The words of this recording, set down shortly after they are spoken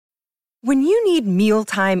When you need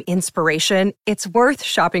mealtime inspiration, it's worth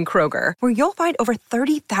shopping Kroger, where you'll find over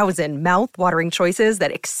 30,000 mouth-watering choices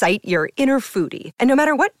that excite your inner foodie. And no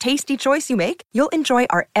matter what tasty choice you make, you'll enjoy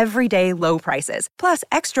our everyday low prices, plus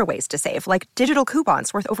extra ways to save, like digital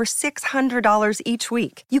coupons worth over $600 each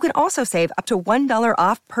week. You can also save up to $1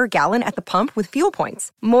 off per gallon at the pump with fuel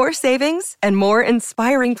points. More savings and more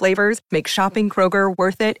inspiring flavors make shopping Kroger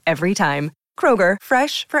worth it every time. Kroger,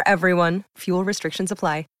 fresh for everyone. Fuel restrictions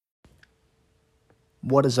apply.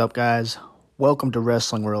 What is up, guys? Welcome to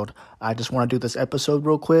Wrestling World. I just want to do this episode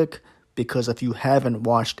real quick because if you haven't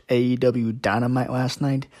watched AEW Dynamite last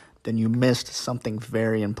night, then you missed something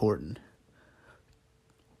very important.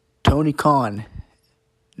 Tony Khan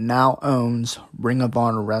now owns Ring of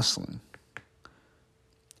Honor Wrestling.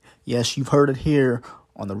 Yes, you've heard it here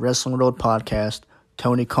on the Wrestling World podcast.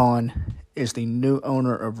 Tony Khan is the new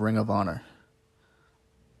owner of Ring of Honor.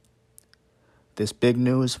 This big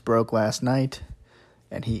news broke last night,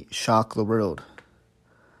 and he shocked the world.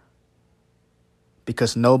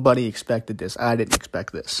 Because nobody expected this. I didn't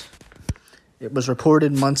expect this. It was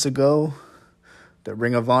reported months ago that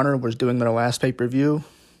Ring of Honor was doing their last pay-per-view,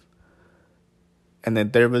 and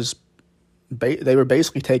that they were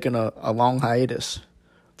basically taking a long hiatus,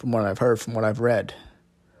 from what I've heard, from what I've read.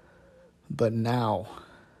 But now,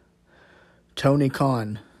 Tony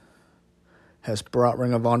Khan has brought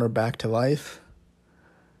Ring of Honor back to life,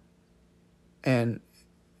 and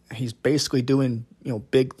he's basically doing,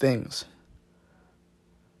 big things.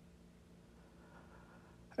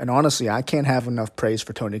 And honestly, I can't have enough praise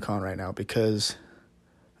for Tony Khan right now because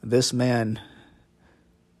this man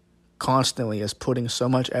constantly is putting so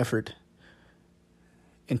much effort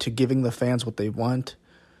into giving the fans what they want.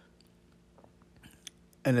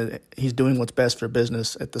 And he's doing what's best for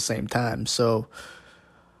business at the same time. So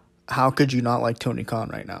how could you not like Tony Khan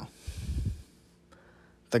right now?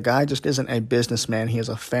 The guy just isn't a businessman. He is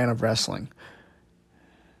a fan of wrestling.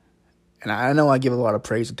 And I know I give a lot of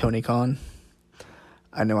praise to Tony Khan.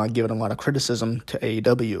 I know I've given a lot of criticism to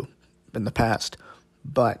AEW in the past.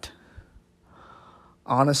 But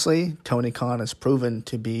honestly, Tony Khan has proven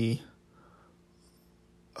to be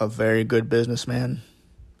a very good businessman.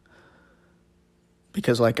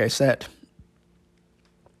 Because like I said,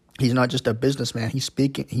 he's not just a businessman. He's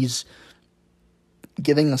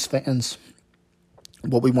giving us fans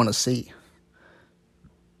what we want to see.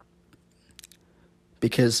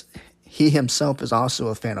 Because he himself is also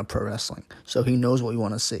a fan of pro wrestling. So he knows what we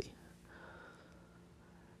want to see.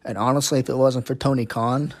 And honestly, if it wasn't for Tony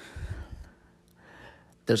Khan,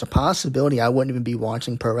 there's a possibility I wouldn't even be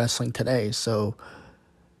watching pro wrestling today. So,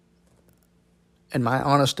 in my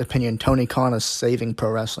honest opinion, Tony Khan is saving pro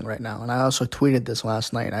wrestling right now. And I also tweeted this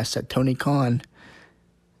last night. I said, Tony Khan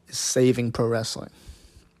is saving pro wrestling.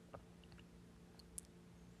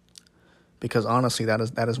 Because honestly,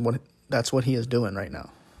 that's what he is doing right now.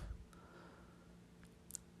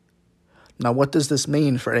 Now, what does this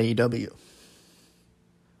mean for AEW?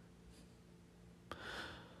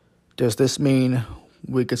 Does this mean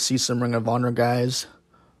we could see some Ring of Honor guys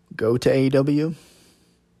go to AEW?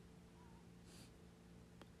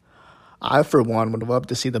 I, for one, would love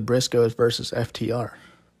to see the Briscoes versus FTR.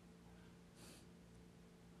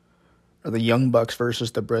 Or the Young Bucks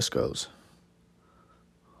versus the Briscoes.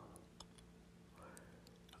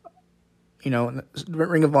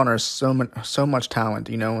 Ring of Honor has so much talent,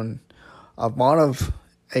 and a lot of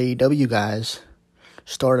AEW guys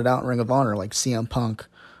started out in Ring of Honor, like CM Punk,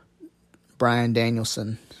 Bryan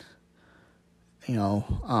Danielson,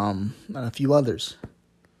 and a few others.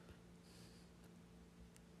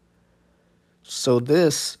 So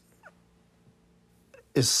this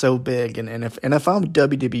is so big, and if I'm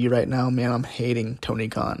WWE right now, man, I'm hating Tony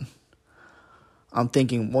Khan. I'm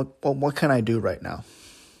thinking, what can I do right now?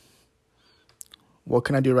 What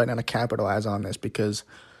can I do right now to capitalize on this? Because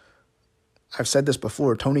I've said this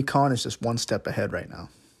before, Tony Khan is just one step ahead right now.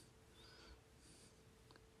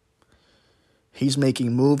 He's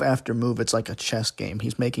making move after move. It's like a chess game.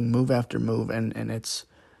 He's making move after move, and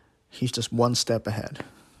he's just one step ahead.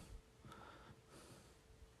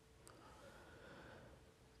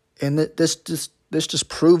 And this just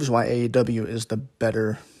proves why AEW is the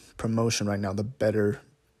better promotion right now, the better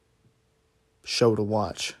show to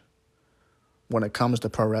watch when it comes to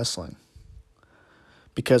pro wrestling.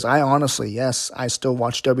 Because I honestly, yes, I still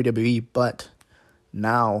watch WWE, but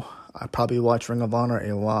now I probably watch Ring of Honor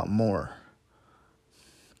a lot more.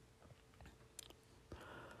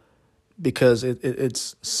 Because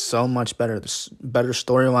it's so much better. There's better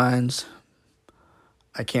storylines.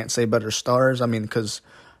 I can't say better stars. I mean, because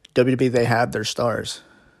WWE, they have their stars.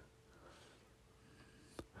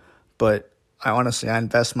 But I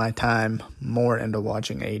invest my time more into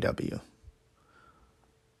watching AEW.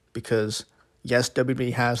 Because yes,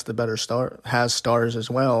 WWE has the better has stars as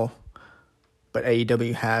well, but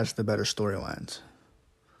AEW has the better storylines.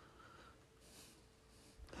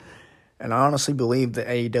 And I honestly believe that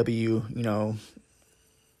AEW,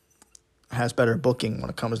 has better booking when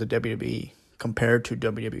it comes to WWE compared to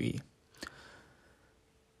WWE.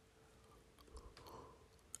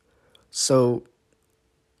 So,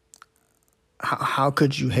 how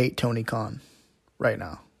could you hate Tony Khan right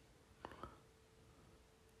now?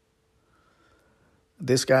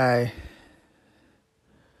 This guy,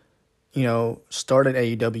 started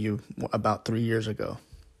AEW about 3 years ago.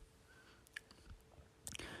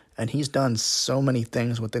 And he's done so many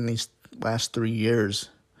things within these last 3 years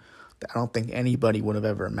that I don't think anybody would have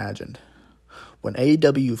ever imagined. When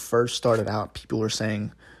AEW first started out, people were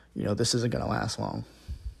saying, this isn't going to last long.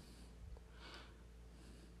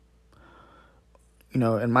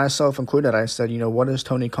 And myself included, I said, what is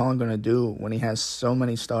Tony Khan going to do when he has so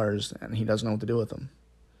many stars and he doesn't know what to do with them?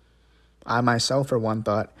 I myself, for one,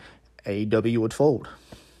 thought AEW would fold.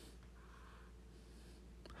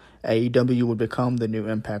 AEW would become the new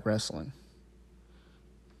Impact Wrestling.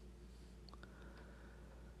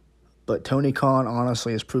 But Tony Khan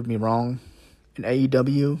honestly has proved me wrong. In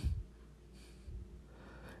AEW,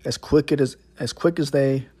 as quick as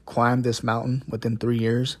they climbed this mountain within 3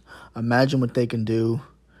 years, imagine what they can do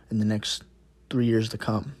in the next 3 years to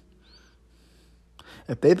come.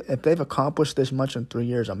 If they've accomplished this much in 3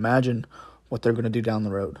 years, imagine what they're going to do down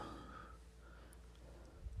the road.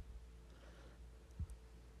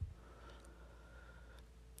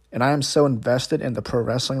 And I am so invested in the pro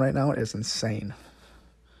wrestling right now, it is insane.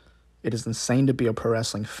 It is insane to be a pro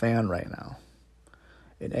wrestling fan right now.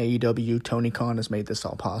 In AEW, Tony Khan has made this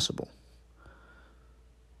all possible.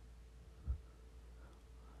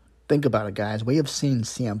 Think about it, guys. We have seen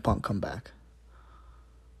CM Punk come back.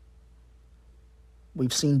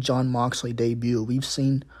 We've seen Jon Moxley debut. We've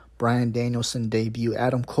seen Bryan Danielson debut.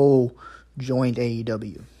 Adam Cole joined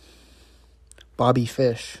AEW. Bobby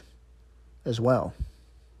Fish as well.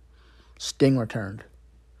 Sting returned.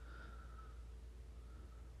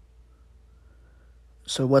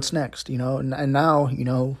 So what's next? And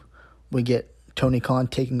now, we get Tony Khan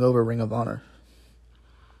taking over Ring of Honor.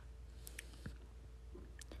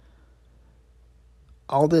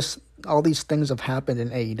 All these things have happened in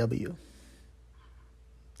AEW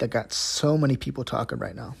that got so many people talking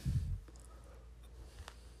right now.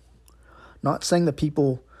 Not saying that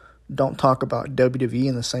people don't talk about WWE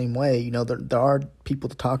in the same way. There are people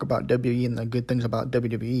to talk about WWE and the good things about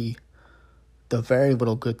WWE. The very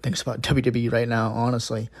little good things about WWE right now,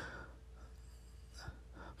 honestly.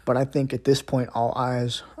 But I think at this point, all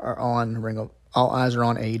eyes are on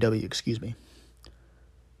AEW.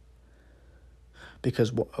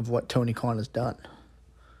 Because of what Tony Khan has done.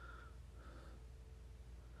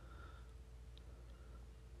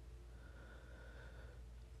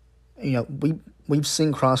 We've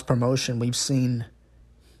seen cross promotion. We've seen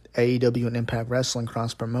AEW and Impact Wrestling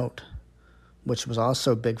cross promote, which was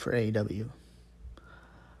also big for AEW.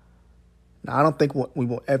 Now, I don't think we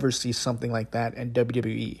will ever see something like that in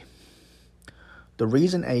WWE. The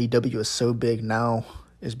reason AEW is so big now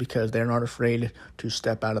is because they're not afraid to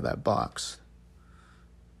step out of that box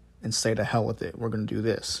and say to hell with it. We're going to do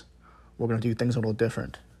this. We're going to do things a little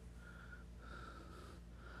different.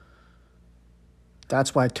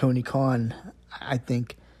 That's why Tony Khan, I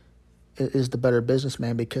think, is the better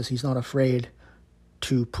businessman, because he's not afraid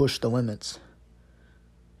to push the limits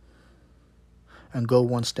and go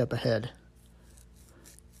one step ahead.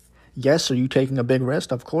 Yes, are you taking a big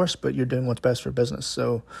risk? Of course, but you're doing what's best for business.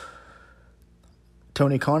 So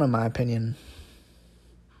Tony Khan, in my opinion,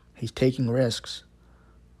 he's taking risks.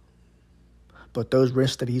 But those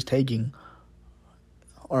risks that he's taking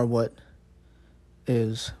are what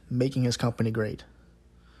is making his company great.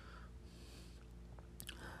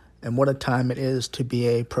 And what a time it is to be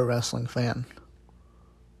a pro wrestling fan.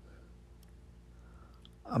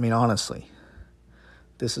 I mean, honestly,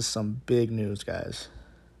 this is some big news, guys.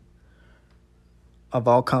 Of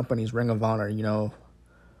all companies, Ring of Honor,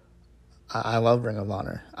 I love Ring of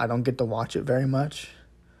Honor. I don't get to watch it very much,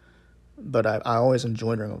 but I always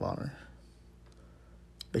enjoyed Ring of Honor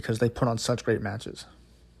because they put on such great matches.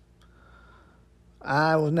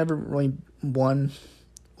 I was never really one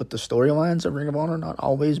with the storylines of Ring of Honor, not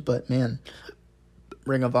always, but man,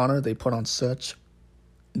 Ring of Honor, they put on such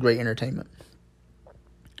great entertainment.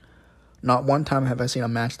 Not one time have I seen a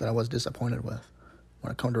match that I was disappointed with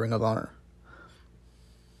when it comes to Ring of Honor.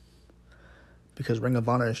 Because Ring of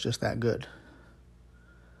Honor is just that good.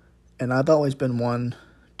 And I've always been one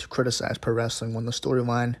to criticize pro wrestling when the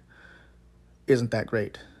storyline isn't that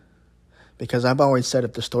great. Because I've always said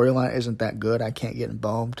if the storyline isn't that good, I can't get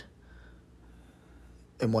involved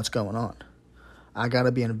in what's going on. I got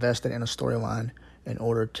to be invested in a storyline in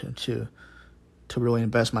order to really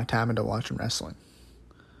invest my time into watching wrestling.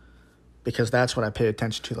 Because that's what I pay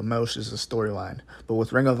attention to the most is the storyline. But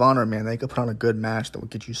with Ring of Honor, man, they could put on a good match that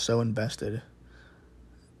would get you so invested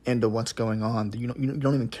into what's going on that you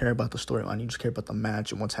don't even care about the storyline. You just care about the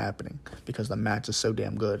match and what's happening because the match is so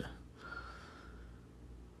damn good.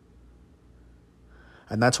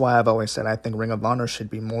 And that's why I've always said I think Ring of Honor should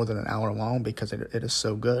be more than an hour long because it is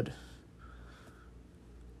so good.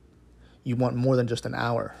 You want more than just an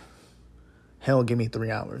hour. Hell, give me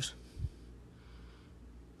 3 hours.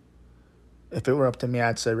 If it were up to me,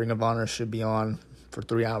 I'd say Ring of Honor should be on for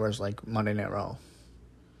 3 hours like Monday Night Raw.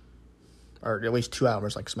 Or at least 2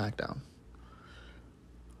 hours like SmackDown.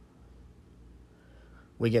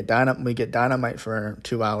 We get Dynamite for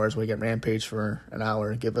 2 hours. We get Rampage for an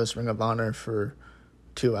hour. Give us Ring of Honor for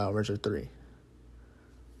 2 hours or 3.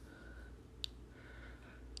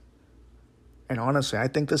 And honestly, I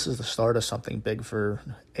think this is the start of something big for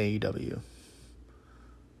AEW.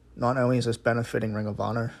 Not only is this benefiting Ring of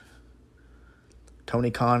Honor,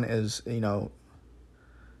 Tony Khan is,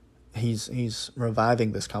 he's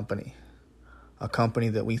reviving this company. A company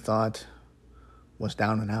that we thought was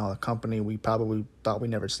down and out. A company we probably thought we'd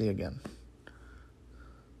never see again.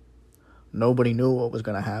 Nobody knew what was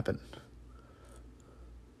going to happen.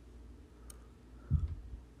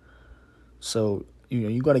 So,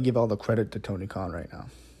 you got to give all the credit to Tony Khan right now.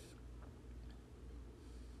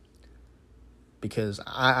 Because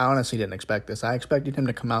I honestly didn't expect this. I expected him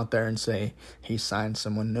to come out there and say he signed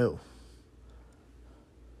someone new.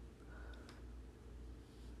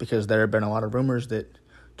 Because there have been a lot of rumors that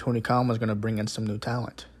Tony Khan was going to bring in some new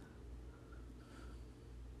talent.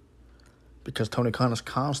 Because Tony Khan is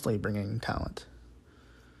constantly bringing talent.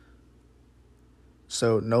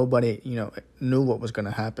 So nobody, knew what was going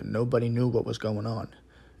to happen. Nobody knew what was going on.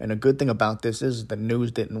 And a good thing about this is the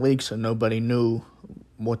news didn't leak, so nobody knew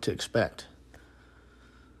what to expect.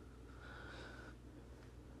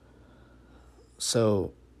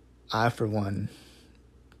 So I, for one,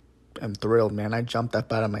 am thrilled, man. I jumped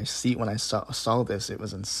up out of my seat when I saw this. It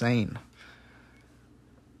was insane.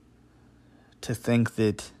 To think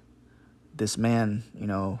that this man,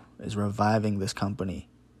 is reviving this company.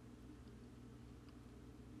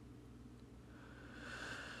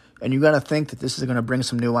 And you got to think that this is going to bring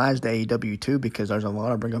some new eyes to AEW too, because there's a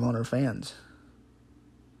lot of Ring of Honor fans.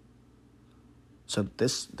 So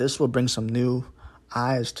this will bring some new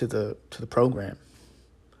eyes to the program.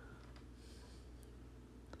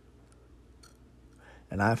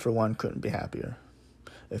 And I, for one, couldn't be happier.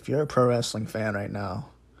 If you're a pro wrestling fan right now,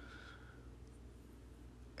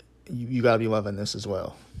 you got to be loving this as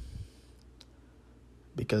well.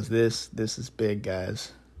 Because this is big,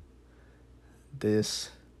 guys.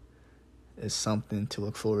 This is something to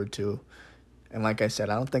look forward to. And like I said,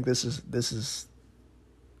 I don't think this is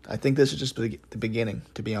I think this is just the beginning,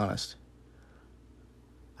 to be honest.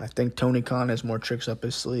 I think Tony Khan has more tricks up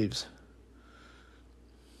his sleeves.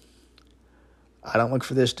 I don't look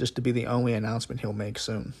for this just to be the only announcement he'll make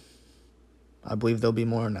soon. I believe there'll be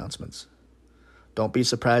more announcements. Don't be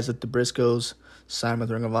surprised if the Briscoes sign with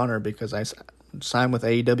Ring of Honor because I sign with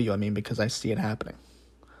AEW, because I see it happening.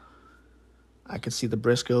 I could see the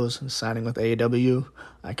Briscoes signing with AEW.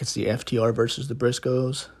 I could see FTR versus the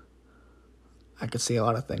Briscoes. I could see a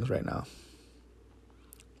lot of things right now.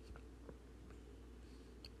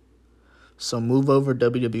 So move over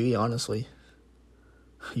WWE, honestly.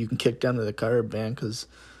 You can kick down to the curb, man, because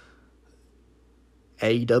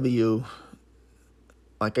AEW,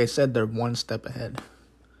 like I said, they're one step ahead.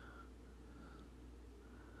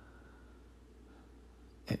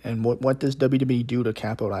 And what does WWE do to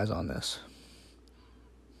capitalize on this?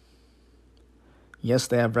 Yes,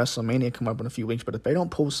 they have WrestleMania come up in a few weeks, but if they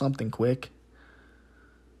don't pull something quick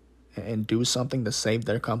and do something to save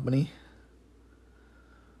their company,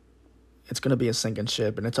 it's going to be a sinking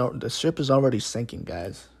ship, and the ship is already sinking,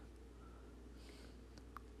 guys.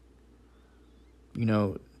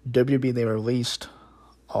 WWE, they released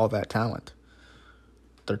all that talent.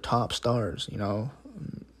 Their top stars,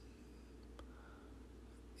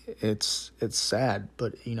 It's sad,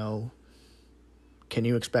 but, can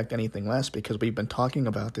you expect anything less? Because we've been talking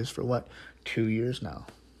about this for, 2 years now.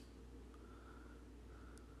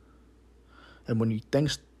 And when you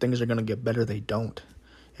think things are going to get better, they don't.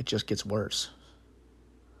 It just gets worse.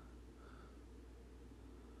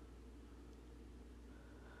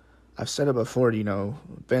 I've said it before,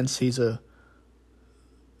 Vince, he's a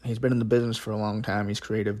he's been in the business for a long time. He's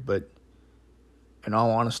creative, but in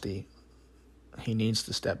all honesty, he needs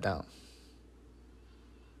to step down.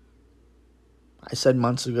 I said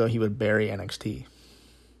months ago he would bury NXT.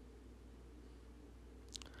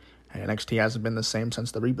 And NXT hasn't been the same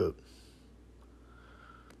since the reboot.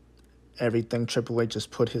 Everything Triple H has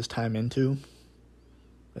put his time into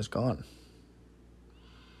is gone.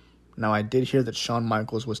 Now, I did hear that Shawn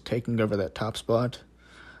Michaels was taking over that top spot.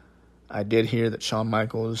 I did hear that Shawn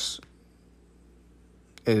Michaels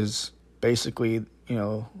is basically,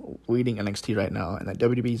 leading NXT right now, and that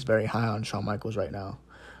WWE is very high on Shawn Michaels right now.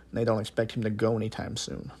 And they don't expect him to go anytime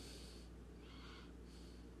soon.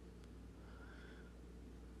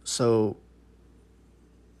 So,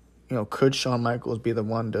 could Shawn Michaels be the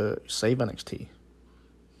one to save NXT?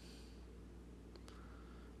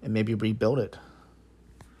 And maybe rebuild it?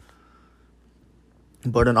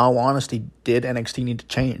 But in all honesty, did NXT need to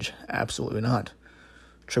change? Absolutely not.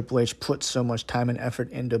 Triple H put so much time and effort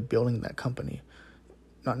into building that company.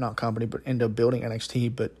 Not company, but into building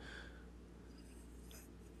NXT. But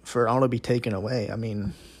for it all to be taken away, I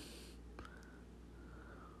mean,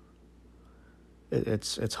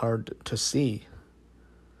 it's hard to see.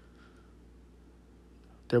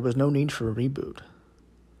 There was no need for a reboot.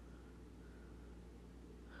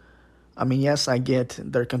 I mean, yes, I get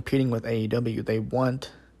they're competing with AEW. They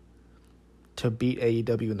want to beat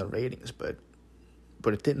AEW in the ratings, but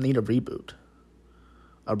it didn't need a reboot.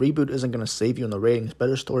 A reboot isn't going to save you in the ratings.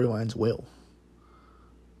 Better storylines will.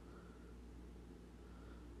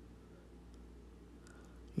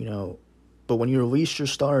 But when you release your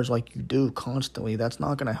stars like you do constantly, that's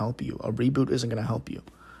not going to help you. A reboot isn't going to help you.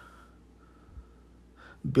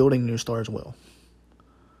 Building new stars will.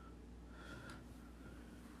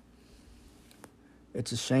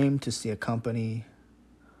 It's a shame to see a company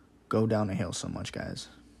go down a hill so much, guys.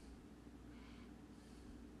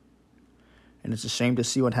 And it's a shame to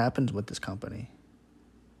see what happens with this company.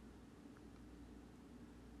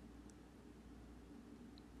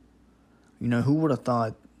 Who would have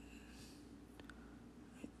thought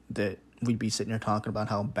that we'd be sitting here talking about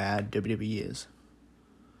how bad WWE is?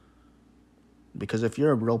 Because if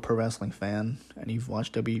you're a real pro wrestling fan and you've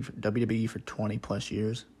watched WWE for 20 plus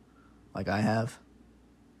years, like I have,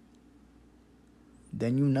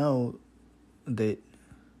 then you know that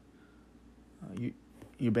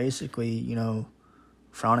you're basically,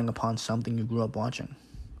 frowning upon something you grew up watching.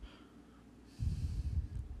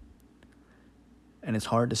 And it's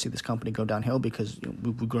hard to see this company go downhill because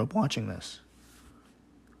we grew up watching this.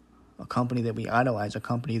 A company that we idolize, a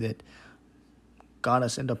company that got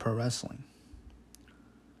us into pro wrestling.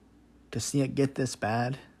 To see it get this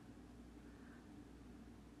bad,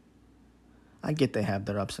 I get they have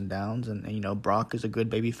their ups and downs, and Brock is a good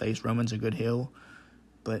babyface, Roman's a good heel,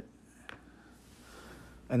 and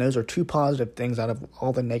those are two positive things out of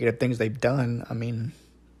all the negative things they've done. I mean,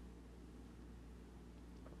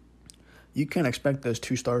 you can't expect those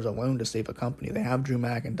two stars alone to save a company. They have Drew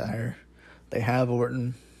McIntyre, they have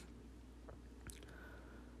Orton,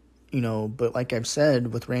 but like I've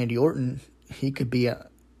said, with Randy Orton, he could be a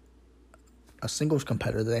singles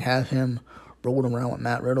competitor. They have him rolling around with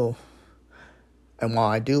Matt Riddle. And while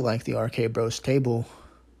I do like the RK Bros stable,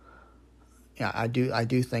 I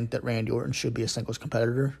do think that Randy Orton should be a singles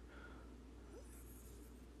competitor.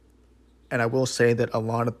 And I will say that a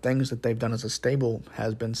lot of things that they've done as a stable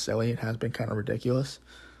has been silly. It has been kind of ridiculous.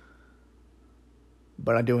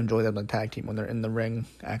 But I do enjoy them in the tag team when they're in the ring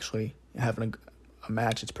actually having a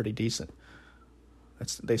match. It's pretty decent.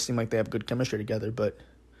 They seem like they have good chemistry together, but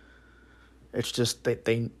it's just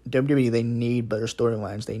WWE, they need better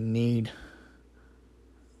storylines. They need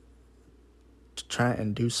to try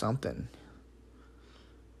and do something.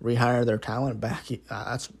 Rehire their talent back.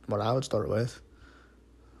 That's what I would start with.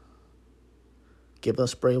 Give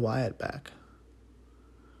us Bray Wyatt back.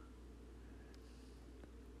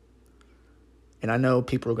 And I know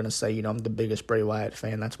people are going to say, I'm the biggest Bray Wyatt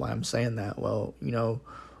fan. That's why I'm saying that. Well,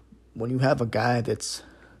 when you have a guy that's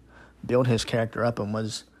built his character up and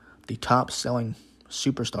was the top-selling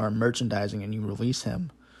superstar in merchandising and you release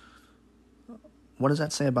him, what does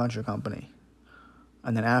that say about your company?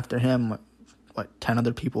 And then after him, 10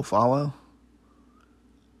 other people follow?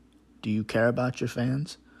 Do you care about your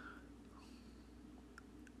fans?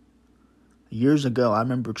 Years ago, I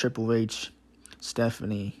remember Triple H,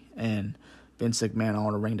 Stephanie, and Vince McMahon all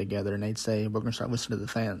in a ring together, and they'd say, we're going to start listening to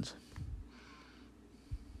the fans.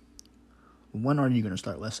 When are you going to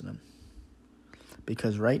start listening?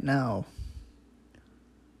 Because right now,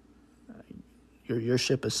 your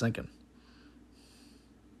ship is sinking.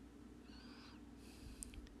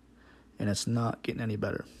 And it's not getting any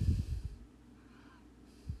better.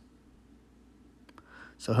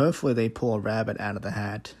 So hopefully they pull a rabbit out of the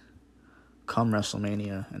hat come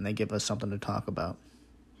WrestleMania and they give us something to talk about.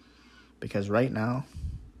 Because right now,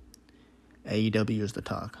 AEW is the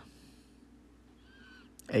talk.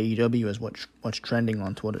 AEW is what's trending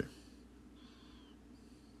on Twitter.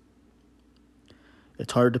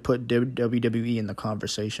 It's hard to put WWE in the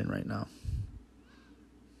conversation right now.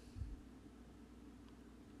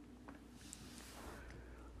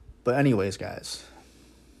 But anyways, guys,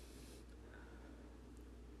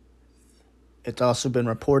 it's also been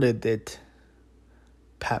reported that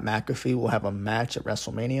Pat McAfee will have a match at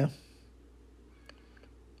WrestleMania.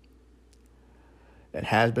 It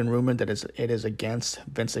has been rumored that it is against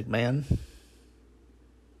Vince McMahon.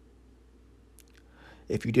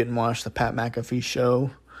 If you didn't watch the Pat McAfee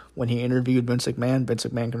show, when he interviewed Vince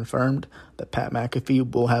McMahon confirmed that Pat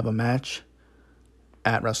McAfee will have a match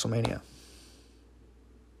at WrestleMania.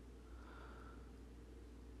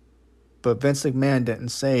 But Vince McMahon didn't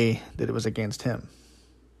say that it was against him.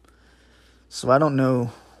 So I don't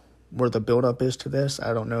know where the build-up is to this.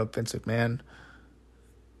 I don't know if Vince McMahon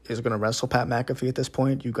is going to wrestle Pat McAfee at this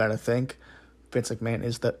point. You got to think Vince McMahon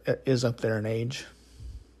is up there in age.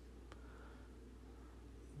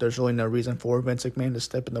 There's really no reason for Vince McMahon to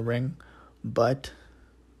step in the ring, but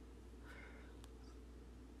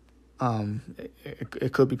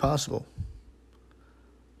it could be possible.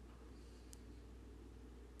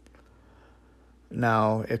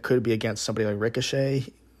 Now, it could be against somebody like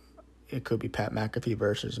Ricochet. It could be Pat McAfee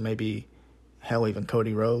versus maybe, hell, even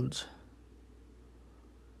Cody Rhodes.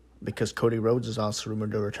 Because Cody Rhodes is also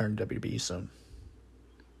rumored to return to WWE soon.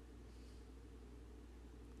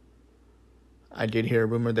 I did hear a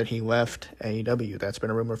rumor that he left AEW. That's been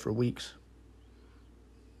a rumor for weeks.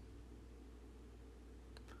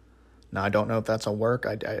 Now, I don't know if that's a work,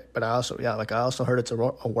 but I also heard it's a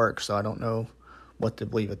work, so I don't know what to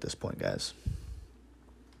believe at this point, guys.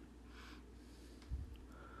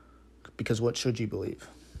 Because what should you believe?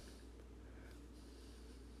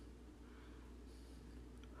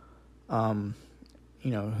 Who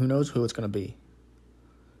knows who it's going to be.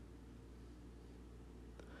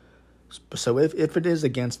 So if it is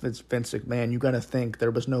against Vince McMahon, you got to think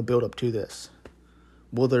there was no build-up to this.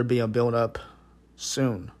 Will there be a build-up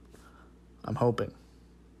soon? I'm hoping.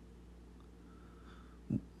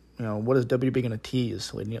 What is WWE going to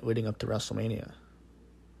tease leading up to WrestleMania?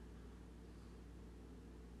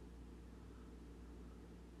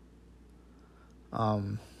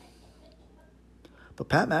 But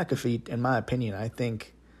Pat McAfee, in my opinion, I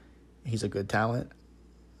think he's a good talent.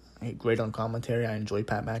 He's great on commentary. I enjoy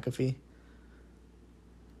Pat McAfee.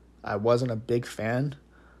 I wasn't a big fan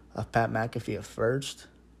of Pat McAfee at first,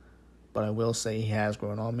 but I will say he has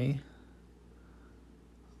grown on me.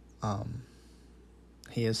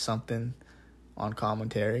 He is something on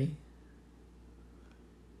commentary.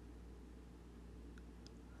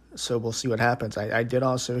 So we'll see what happens. I did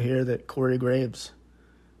also hear that Corey Graves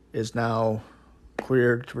is now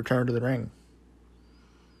cleared to return to the ring.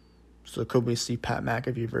 So could we see Pat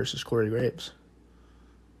McAfee versus Corey Graves?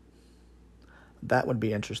 That would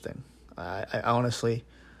be interesting. I honestly,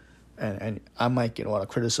 and I might get a lot of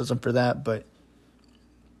criticism for that, but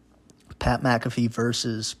Pat McAfee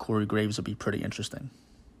versus Corey Graves would be pretty interesting.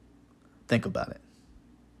 Think about it.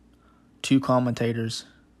 Two commentators.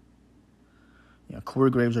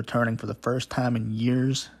 Corey Graves returning for the first time in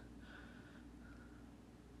years.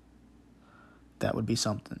 That would be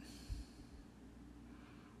something.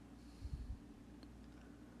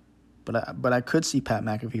 But I could see Pat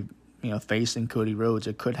McAfee, facing Cody Rhodes.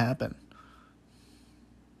 It could happen.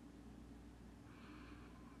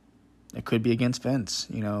 It could be against Vince.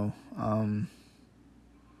 I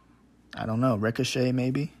don't know. Ricochet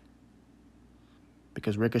maybe,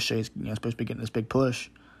 because Ricochet's supposed to be getting this big push.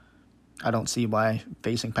 I don't see why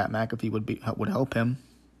facing Pat McAfee would help him,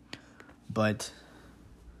 but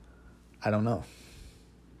I don't know.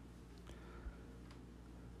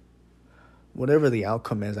 Whatever the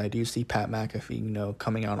outcome is, I do see Pat McAfee,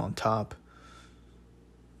 coming out on top.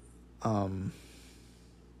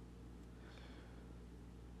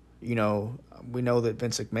 We know that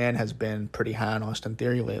Vince McMahon has been pretty high on Austin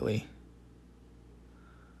Theory lately.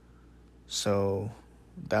 So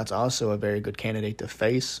that's also a very good candidate to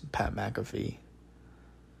face Pat McAfee.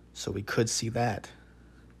 So we could see that.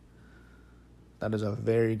 That is a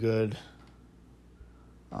very good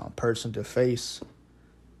person to face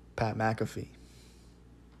Pat McAfee.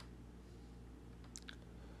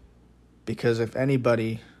 Because if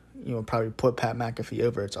anybody, probably put Pat McAfee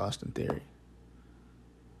over, it's Austin Theory.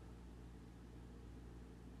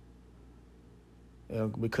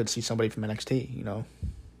 We could see somebody from NXT,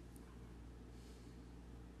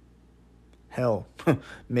 Hell,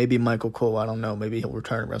 maybe Michael Cole, I don't know. Maybe he'll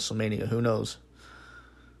return at WrestleMania. Who knows?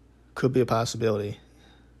 Could be a possibility.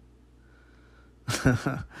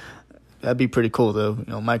 That'd be pretty cool, though. You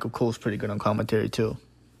know, Michael Cole's pretty good on commentary, too.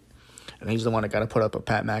 And he's the one that got to put up a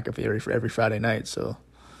Pat McAfee every Friday night, so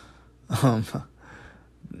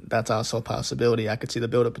that's also a possibility. I could see the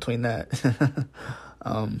build-up between that.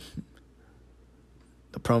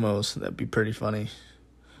 The promos, that'd be pretty funny.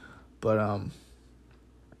 But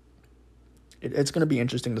it's going to be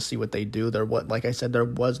interesting to see what they do. Like I said, there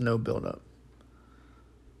was no build-up.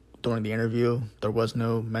 During the interview, there was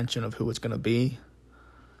no mention of who it's going to be.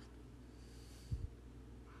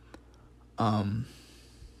 But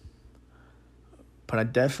I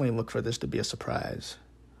definitely look for this to be a surprise.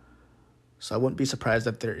 So I wouldn't be surprised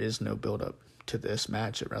if there is no build-up to this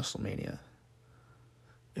match at WrestleMania.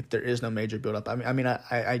 If there is no major build-up.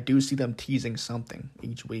 I do see them teasing something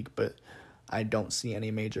each week, but I don't see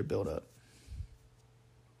any major build-up.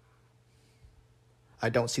 I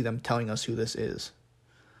don't see them telling us who this is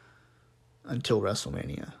until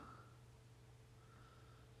WrestleMania.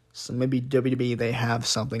 So maybe WWE, they have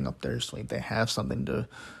something up their sleeve. They have something to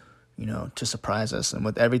surprise us. And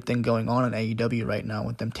with everything going on in AEW right now,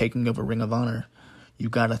 with them taking over Ring of Honor, you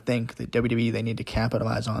got to think that WWE, they need to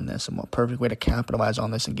capitalize on this. And what perfect way to capitalize on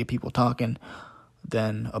this and get people talking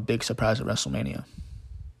than a big surprise at WrestleMania.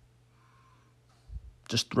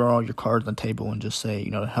 Just throw all your cards on the table and just say,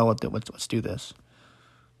 the hell with it, let's do this.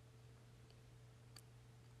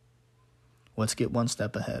 Let's get one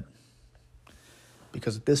step ahead.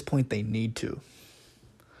 Because at this point, they need to.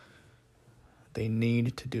 They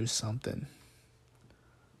need to do something.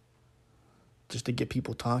 Just to get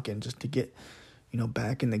people talking, just to get,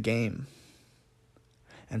 back in the game.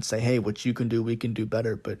 And say, hey, what you can do, we can do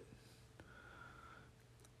better. But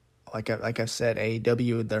like I said,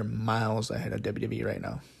 AEW, they're miles ahead of WWE right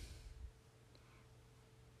now.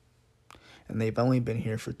 And they've only been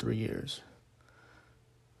here for 3 years.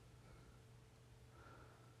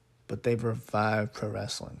 But they've revived pro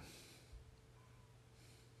wrestling.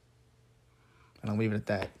 And I'll leave it at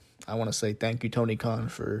that. I want to say thank you, Tony Khan,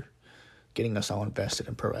 for getting us all invested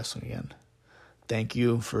in pro wrestling again. Thank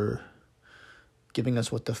you for giving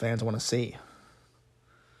us what the fans want to see.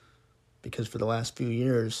 Because for the last few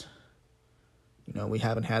years, we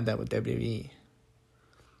haven't had that with WWE.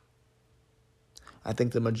 I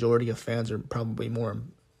think the majority of fans are probably more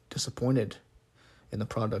disappointed in the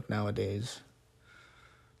product nowadays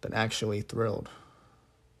than actually thrilled.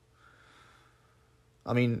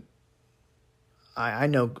 I mean, I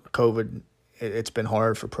know COVID, it's been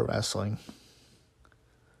hard for pro wrestling.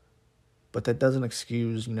 But that doesn't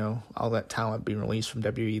excuse, all that talent being released from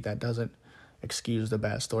WWE. That doesn't excuse the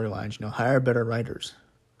bad storylines. Hire better writers.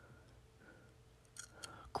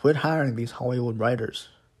 Quit hiring these Hollywood writers.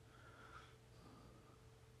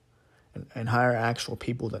 And hire actual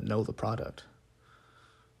people that know the product.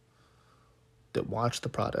 That watch the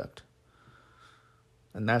product.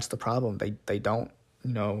 And that's the problem. They don't,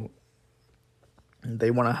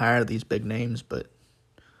 they want to hire these big names, but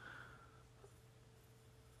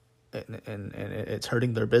and it's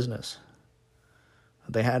hurting their business.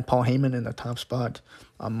 They had Paul Heyman in the top spot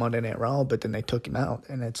on Monday Night Raw, but then they took him out,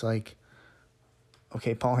 and it's like,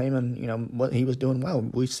 okay, Paul Heyman, what he was doing well.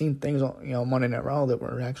 We've seen things on Monday Night Raw that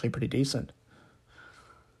were actually pretty decent.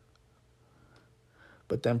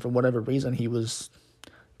 But then for whatever reason, he was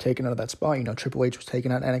taken out of that spot. Triple H was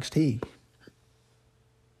taken out of NXT.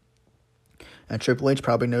 And Triple H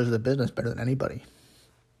probably knows the business better than anybody.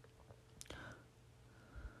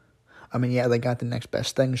 I mean, yeah, they got the next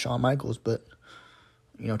best thing, Shawn Michaels, but,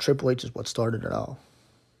 Triple H is what started it all.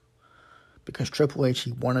 Because Triple H,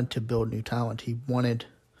 he wanted to build new talent. He wanted,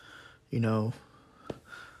 to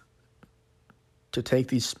take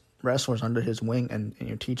these wrestlers under his wing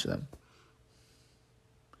and teach them.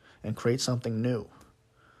 And create something new.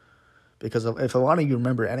 Because if a lot of you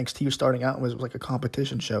remember, NXT was starting out was like a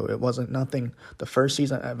competition show. It wasn't nothing. The first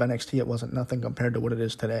season of NXT, it wasn't nothing compared to what it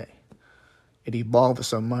is today. It evolved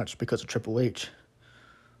so much because of Triple H.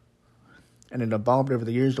 And it evolved over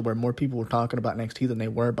the years to where more people were talking about NXT than they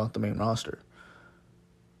were about the main roster.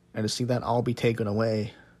 And to see that all be taken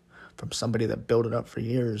away from somebody that built it up for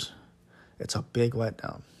years, it's a big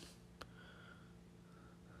letdown.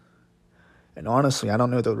 And honestly, I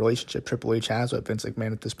don't know the relationship Triple H has with Vince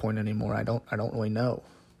McMahon at this point anymore. I don't really know.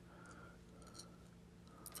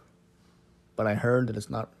 But I heard that it's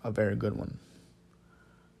not a very good one.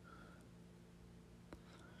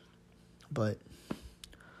 But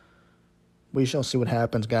we shall see what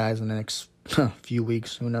happens, guys, in the next few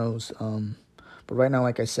weeks. Who knows? But right now,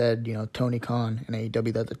 like I said, Tony Khan and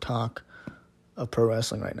AEW, they're the talk of pro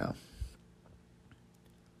wrestling right now.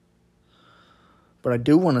 But I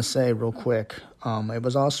do want to say real quick, it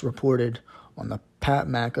was also reported on the Pat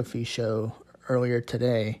McAfee show earlier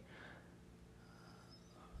today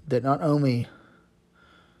that not only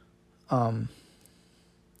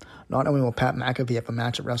will Pat McAfee have a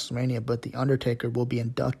match at WrestleMania, but The Undertaker will be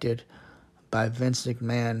inducted by Vince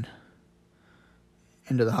McMahon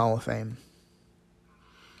into the Hall of Fame.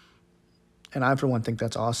 And I, for one, think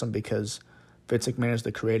that's awesome because Vince McMahon is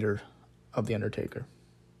the creator of The Undertaker.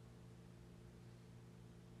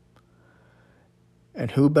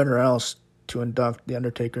 And who better else to induct The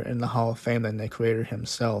Undertaker in the Hall of Fame than the creator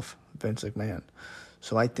himself, Vince McMahon?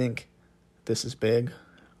 So I think this is big.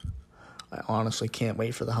 I honestly can't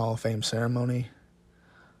wait for the Hall of Fame ceremony.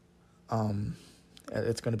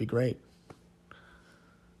 It's going to be great.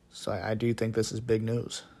 So I do think this is big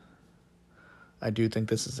news. I do think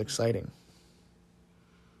this is exciting.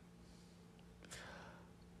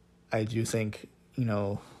 I do think,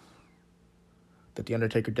 that The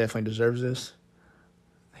Undertaker definitely deserves this.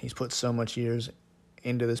 He's put so much years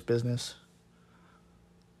into this business.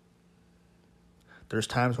 There's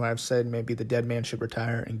times when I've said maybe the dead man should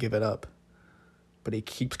retire and give it up. But he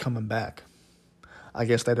keeps coming back. I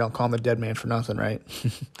guess they don't call him the dead man for nothing, right?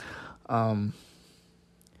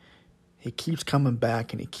 He keeps coming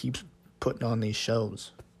back and he keeps putting on these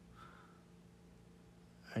shows.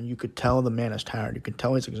 And you could tell the man is tired. You could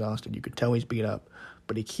tell he's exhausted. You could tell he's beat up.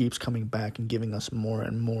 But he keeps coming back and giving us more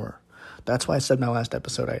and more. That's why I said in my last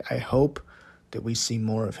episode, I hope that we see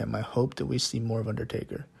more of him. I hope that we see more of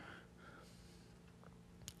Undertaker.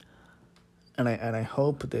 And I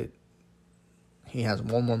hope that he has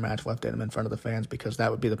one more match left in him in front of the fans, because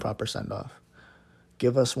that would be the proper send-off.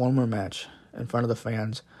 Give us one more match in front of the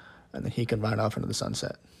fans, and then he can ride off into the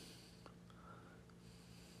sunset.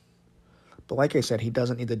 But like I said, he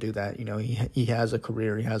doesn't need to do that. He has a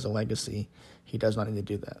career. He has a legacy. He does not need to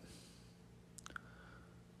do that.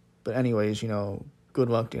 But anyways, good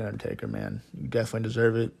luck to The Undertaker, man. You definitely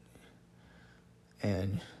deserve it.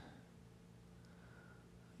 And,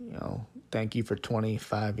 thank you for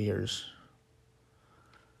 25 years.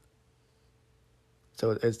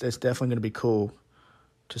 So it's definitely going to be cool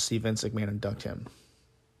to see Vince McMahon induct him.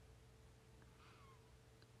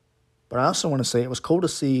 But I also want to say it was cool to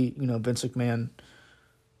see, Vince McMahon,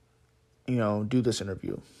 do this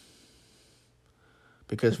interview.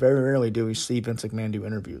 Because very rarely do we see Vince McMahon do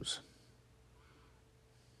interviews.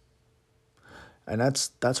 And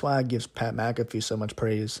that's why I give Pat McAfee so much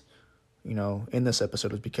praise, in this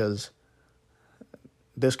episode, is because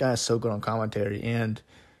this guy is so good on commentary, and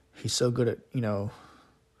he's so good at,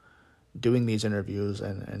 doing these interviews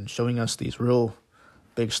and showing us these real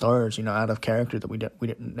big stars, out of character that we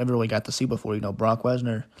never really got to see before. Brock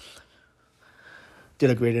Lesnar did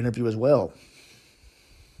a great interview as well.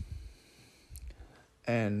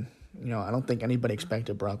 And, I don't think anybody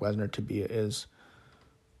expected Brock Lesnar to be as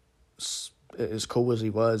cool as he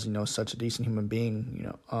was, such a decent human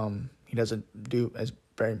being. He doesn't do as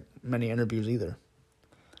very many interviews either.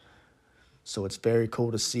 So it's very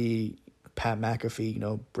cool to see Pat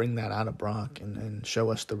McAfee, bring that out of Brock and show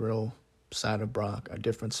us the real side of Brock, a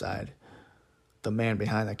different side, the man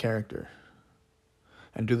behind that character.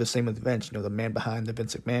 And do the same with Vince, the man behind the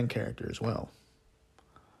Vince McMahon character as well.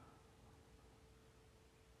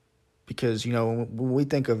 Because, when we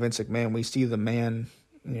think of Vince McMahon, we see the man,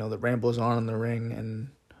 that rambles on in the ring and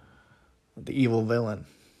the evil villain.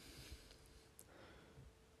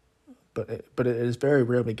 But it is very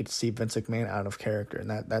rare we get to see Vince McMahon out of character, and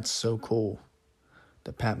that's so cool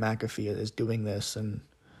that Pat McAfee is doing this, and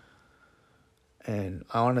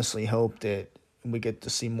I honestly hope that we get to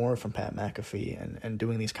see more from Pat McAfee and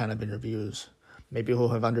doing these kind of interviews. Maybe we'll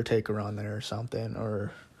have Undertaker on there or something,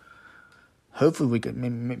 or hopefully we could.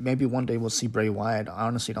 Maybe one day we'll see Bray Wyatt. I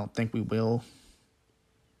honestly don't think we will.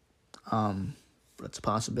 But it's a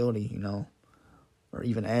possibility, or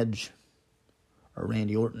even Edge. Or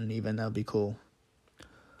Randy Orton, even. That would be cool.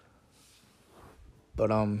 But,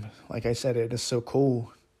 like I said, it is so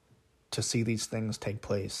cool to see these things take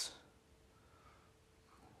place.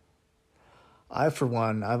 For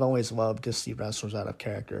one, I've always loved to see wrestlers out of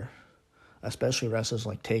character. Especially wrestlers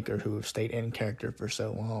like Taker, who have stayed in character for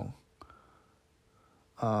so long.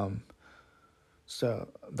 So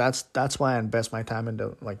that's why I invest my time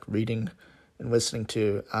into, reading and listening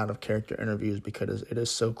to out-of-character interviews, because it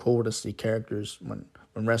is so cool to see characters, when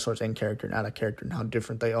wrestlers in character and out of character, and how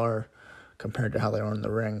different they are compared to how they are in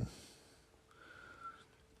the ring.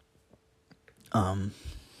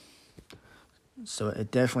 So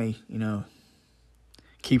it definitely,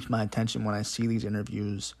 keeps my attention when I see these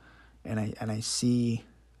interviews, and I see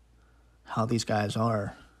how these guys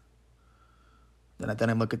are. then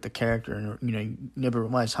I look at the character, and you never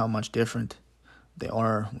realize how much different they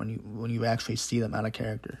are when you actually see them out of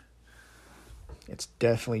character. It's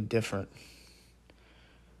definitely different,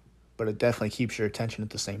 but it definitely keeps your attention at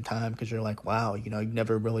the same time, because you're like, wow, you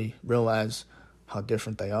never really realize how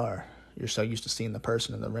different they are. You're so used to seeing the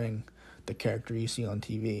person in the ring, the character you see on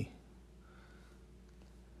TV.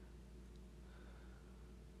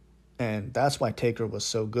 And that's why Taker was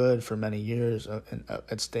so good for many years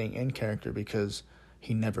at staying in character, because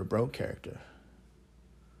he never broke character.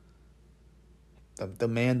 The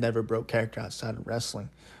man never broke character outside of wrestling.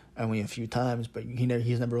 Only a few times, but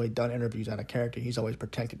he's never really done interviews out of character. He's always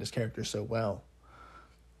protected his character so well.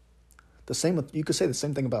 You could say the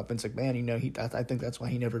same thing about Vince McMahon. I think that's why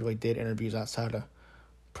he never really did interviews outside of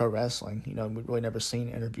pro wrestling. We've really never seen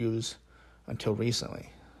interviews until recently.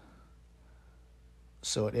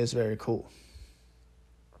 So it is very cool.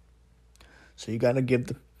 So you got to give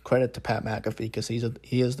the credit to Pat McAfee, because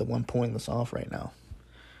he is the one pulling this off right now.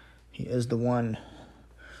 He is the one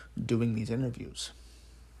doing these interviews.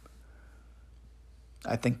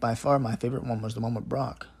 I think by far my favorite one was the one with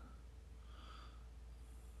Brock.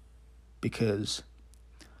 Because,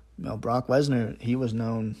 Brock Lesnar, he was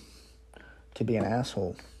known to be an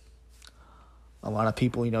asshole. A lot of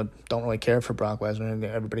people, don't really care for Brock Lesnar.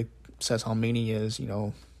 Everybody says how mean he is,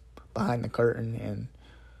 behind the curtain, and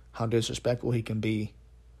how disrespectful he can be.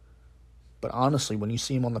 But honestly, when you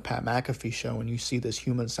see him on the Pat McAfee show and you see this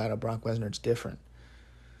human side of Brock Lesnar, it's different.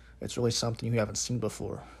 It's really something you haven't seen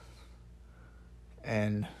before.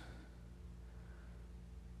 And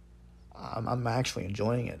I'm actually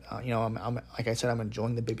enjoying it. I'm like I said, I'm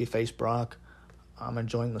enjoying the babyface Brock. I'm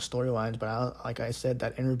enjoying the storylines. But like I said,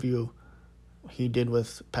 that interview he did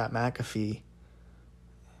with Pat McAfee,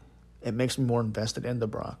 it makes me more invested in the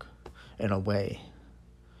Brock in a way.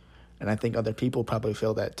 And I think other people probably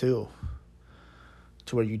feel that too.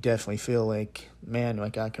 To where you definitely feel like, man,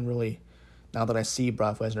 like I can really, now that I see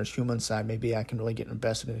Brock Lesnar's human side, maybe I can really get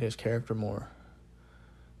invested in his character more.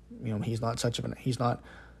 He's not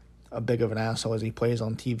a big of an asshole as he plays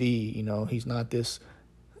on TV. He's not this,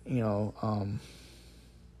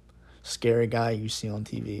 scary guy you see on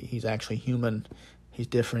TV. He's actually human. He's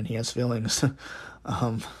different. He has feelings.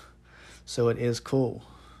 So it is cool.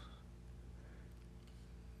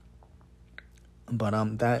 But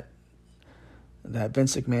that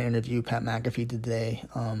Vince McMahon interview Pat McAfee did today,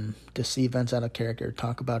 to see Vince out of character,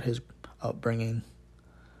 talk about his upbringing,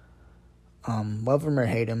 love him or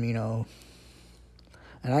hate him,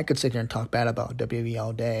 and I could sit here and talk bad about WWE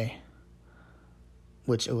all day,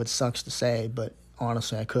 which it would sucks to say, but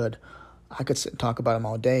honestly I could sit and talk about him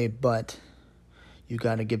all day, but you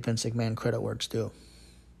got to give Vince McMahon credit where it's due.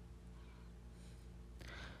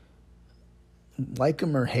 Like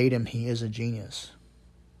him or hate him, he is a genius.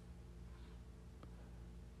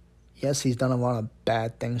 Yes, he's done a lot of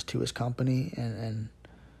bad things to his company, and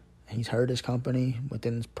he's hurt his company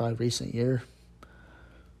within probably recent year.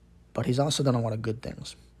 But he's also done a lot of good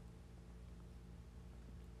things.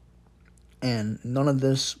 And none of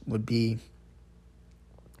this would be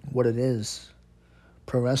what it is.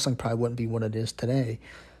 Pro wrestling probably wouldn't be what it is today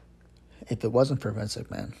if it wasn't for Vince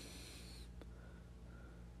McMahon.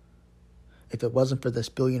 If it wasn't for this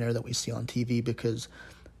billionaire that we see on TV, because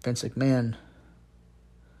Vince McMahon,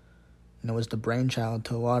 was the brainchild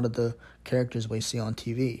to a lot of the characters we see on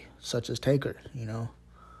TV, such as Taker,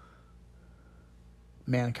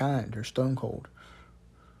 Mankind or Stone Cold.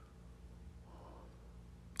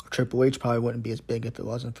 Triple H probably wouldn't be as big if it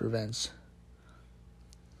wasn't for Vince.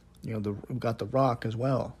 We've got The Rock as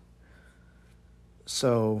well.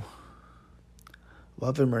 So,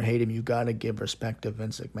 love him or hate him, you got to give respect to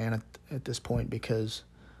Vince McMahon at this point, because,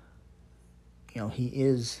 he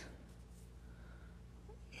is,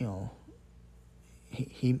 he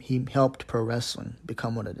helped pro wrestling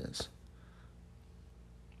become what it is.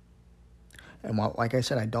 And like I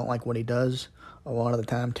said, I don't like what he does a lot of the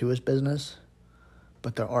time to his business,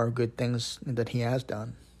 but there are good things that he has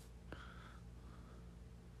done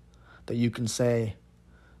that you can say,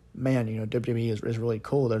 man, WWE is really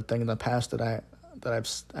cool. There are things in the past that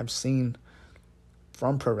I've seen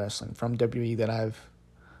from pro wrestling, from WWE, that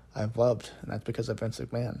I've loved, and that's because of Vince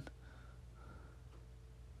McMahon.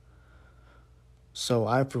 So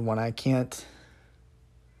I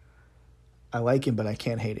like him, but I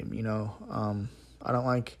can't hate him,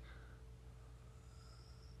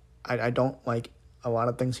 I don't like a lot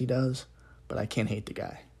of things he does, but I can't hate the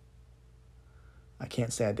guy. I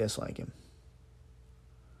can't say I dislike him.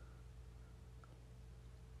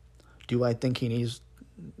 Do I think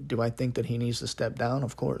that he needs to step down?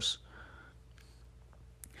 Of course.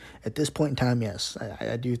 At this point in time, yes.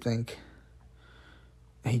 I do think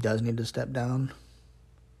he does need to step down.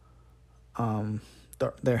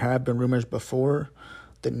 There have been rumors before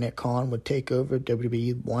that Nick Khan would take over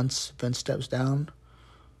WWE once Vince steps down,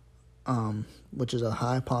 which is a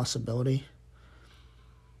high possibility.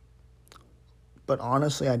 But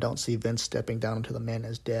honestly, I don't see Vince stepping down until the man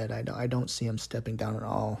is dead. I don't see him stepping down at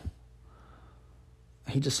all.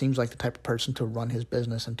 He just seems like the type of person to run his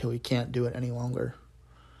business until he can't do it any longer.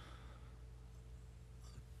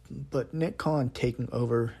 But Nick Khan taking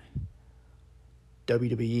over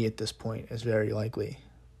WWE at this point is very likely.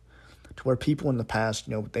 To where people in the past,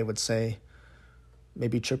 they would say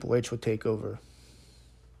maybe Triple H would take over.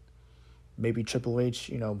 Maybe Triple H,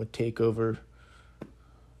 would take over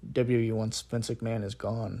WWE once Vince McMahon is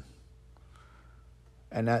gone.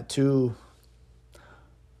 And that too,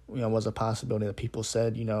 was a possibility that people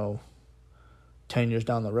said, 10 years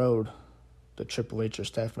down the road, that Triple H or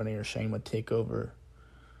Stephanie or Shane would take over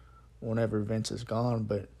whenever Vince is gone.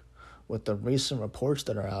 But with the recent reports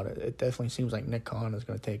that are out, it definitely seems like Nick Khan is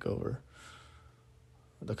going to take over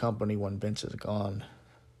the company when Vince is gone.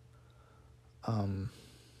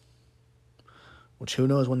 Which who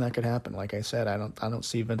knows when that could happen. Like I said, I don't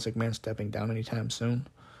see Vince McMahon stepping down anytime soon.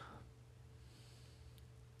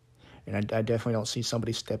 And I definitely don't see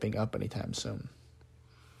somebody stepping up anytime soon.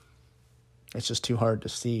 It's just too hard to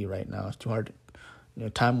see right now. It's too hard to,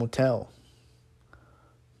 time will tell.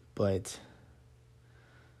 But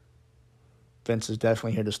Vince is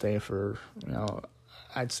definitely here to stay for,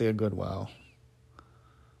 I'd say a good while.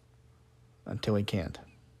 Until he can't.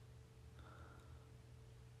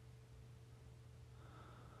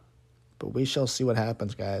 But we shall see what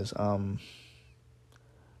happens, guys. I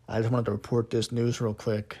just wanted to report this news real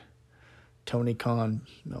quick. Tony Khan,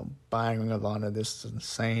 buying Ring of Honor. This is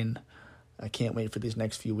insane. I can't wait for these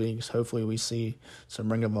next few weeks. Hopefully we see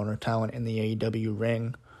some Ring of Honor talent in the AEW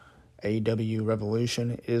ring. AEW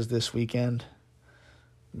Revolution is this weekend.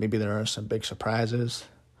 Maybe there are some big surprises.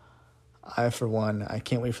 For one, I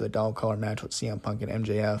can't wait for the dog collar match with CM Punk and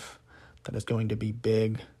MJF. That is going to be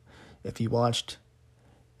big. If you watched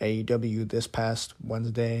AEW this past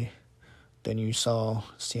Wednesday, then you saw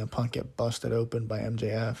CM Punk get busted open by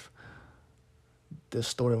MJF.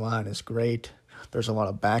 This storyline is great. There's a lot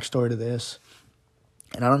of backstory to this.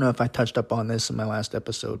 And I don't know if I touched up on this in my last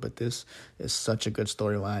episode, but this is such a good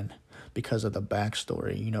storyline because of the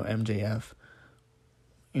backstory. MJF,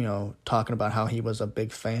 talking about how he was a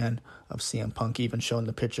big fan of CM Punk, even showing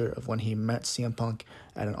the picture of when he met CM Punk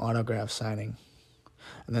at an autograph signing.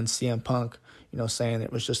 And then CM Punk, saying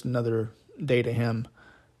it was just another day to him.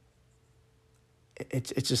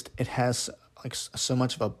 It has like so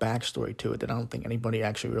much of a backstory to it that I don't think anybody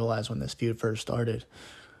actually realized when this feud first started.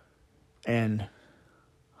 And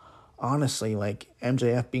honestly, like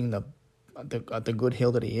MJF being the good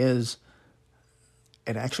heel that he is,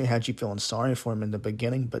 it actually had you feeling sorry for him in the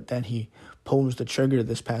beginning, but then he pulls the trigger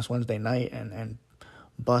this past Wednesday night and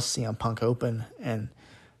busts CM Punk open, and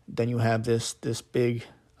then you have this big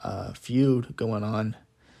feud going on,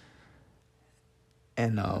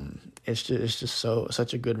 and it's just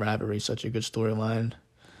such a good rivalry, such a good storyline.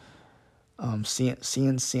 Seeing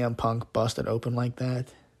CM Punk busted open like that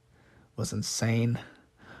was insane,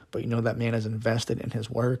 but that man is invested in his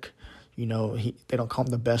work. They don't call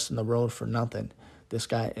him the best in the world for nothing. This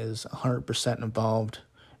guy is 100% involved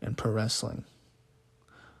in pro wrestling.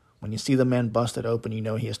 When you see the man busted open,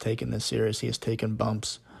 he has taken this serious. He has taken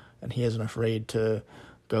bumps, and he isn't afraid to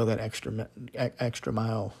go that extra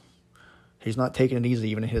mile. He's not taking it easy,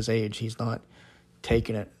 even at his age. He's not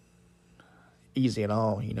taking it easy at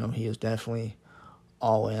all. He is definitely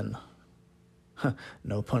all in.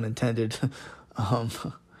 No pun intended.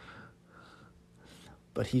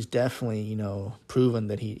 But he's definitely, proven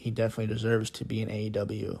that he definitely deserves to be in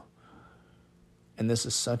AEW. And this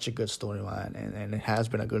is such a good storyline, and it has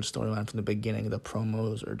been a good storyline from the beginning. The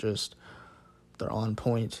promos are they're on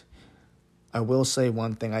point. I will say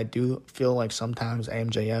one thing. I do feel like sometimes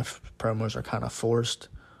MJF promos are kind of forced.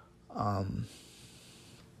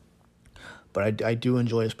 But I do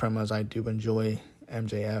enjoy his promos. I do enjoy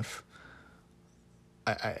MJF.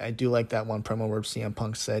 I do like that one promo where CM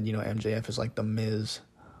Punk said, MJF is like the Miz,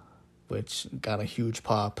 which got a huge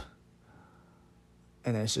pop.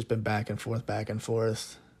 And it's just been back and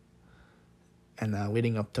forth. And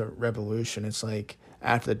leading up to Revolution, it's like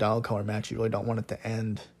after the dog collar match, you really don't want it to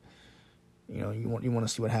end. You want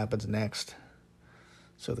to see what happens next.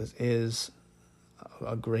 So this is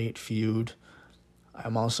a great feud.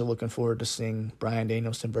 I'm also looking forward to seeing Bryan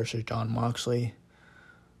Danielson versus Jon Moxley.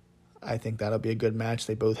 I think that'll be a good match.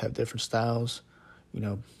 They both have different styles.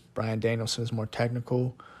 Bryan Danielson is more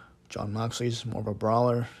technical. Jon Moxley is more of a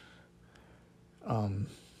brawler.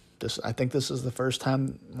 I think this is the first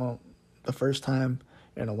time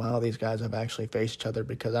in a while these guys have actually faced each other,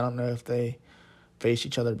 because I don't know if they faced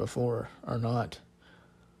each other before or not.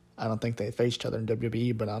 I don't think they faced each other in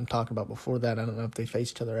WWE, but I'm talking about before that. I don't know if they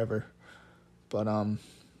faced each other ever. But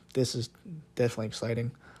this is definitely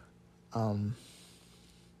exciting. I'm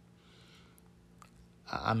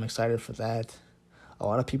excited for that. A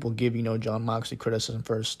lot of people give, Jon Moxley criticism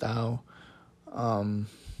for his style. From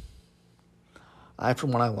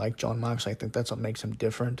what I like Jon Moxley, I think that's what makes him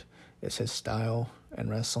different, is his style in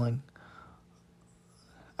wrestling.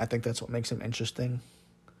 I think that's what makes him interesting.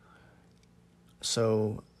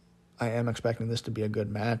 So I am expecting this to be a good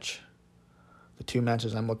match. The two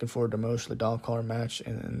matches I'm looking forward to most, the dog collar match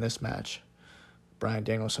and this match, Bryan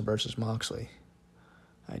Danielson versus Moxley.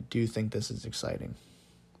 I do think this is exciting.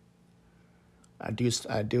 I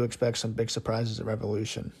do expect some big surprises at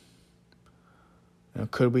Revolution.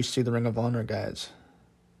 Could we see the Ring of Honor guys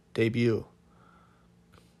debut?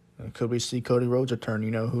 Could we see Cody Rhodes return?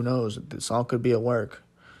 Who knows? This all could be at work.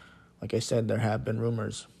 Like I said, there have been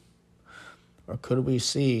rumors. Or could we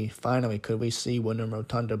see Wyndham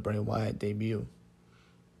Rotunda, Bray Wyatt debut?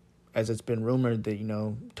 As it's been rumored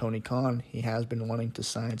that, Tony Khan, he has been wanting to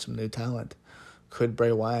sign some new talent. Could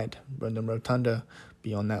Bray Wyatt, Wyndham Rotunda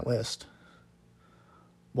be on that list?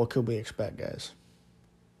 What could we expect, guys?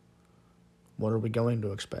 What are we going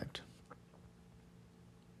to expect?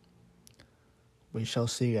 We shall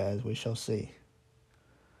see, guys. We shall see.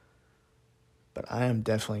 But I am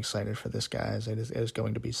definitely excited for this, guys. It is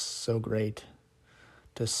going to be so great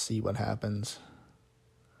to see what happens.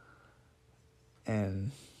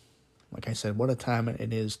 And like I said, what a time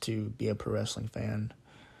it is to be a pro wrestling fan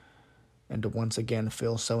and to once again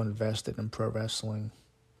feel so invested in pro wrestling.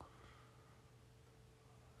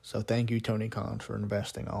 So thank you, Tony Khan, for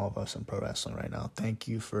investing all of us in pro wrestling right now. Thank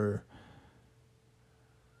you for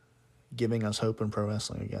giving us hope in pro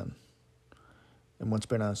wrestling again. And what's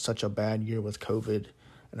been such a bad year with COVID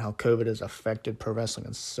and how COVID has affected pro wrestling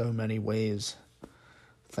in so many ways.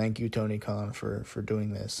 Thank you, Tony Khan, for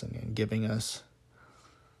doing this and giving us,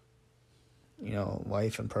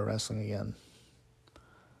 life in pro wrestling again.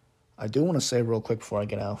 I do want to say real quick before I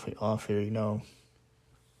get off here,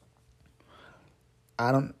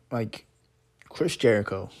 I don't like Chris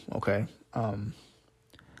Jericho, okay? And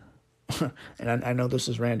I know this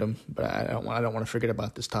is random, but I don't want to forget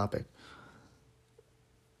about this topic.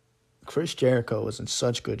 Chris Jericho is in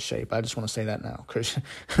such good shape. I just want to say that now.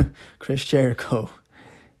 Chris Jericho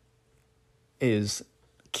is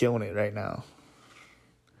killing it right now.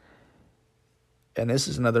 And this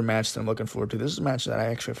is another match that I'm looking forward to. This is a match that I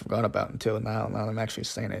actually forgot about until now. Now I'm actually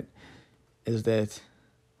saying it. Is that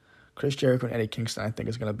Chris Jericho and Eddie Kingston, I think,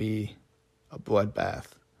 is going to be a bloodbath.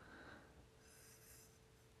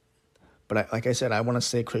 But like I said, I want to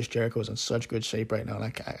say Chris Jericho is in such good shape right now, and I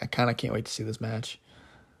kind of can't wait to see this match.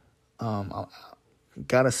 I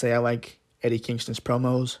gotta say I like Eddie Kingston's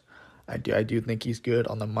promos. I do think he's good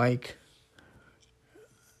on the mic,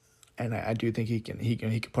 and I do think he can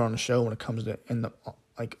put on a show when it comes to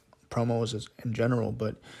promos in general.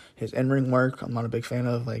 But his in-ring work, I'm not a big fan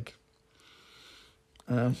of.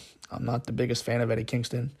 I'm not the biggest fan of Eddie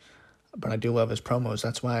Kingston, but I do love his promos.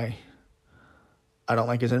 That's why I don't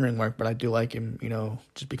like his in-ring work, but I do like him,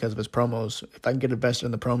 just because of his promos. If I can get invested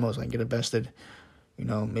in the promos, I can get invested,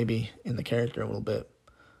 maybe in the character a little bit.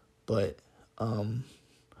 But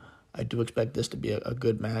I do expect this to be a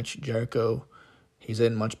good match. Jericho, he's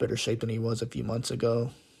in much better shape than he was a few months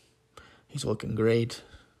ago. He's looking great.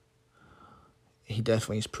 He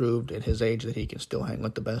definitely has proved at his age that he can still hang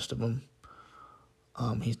with the best of them.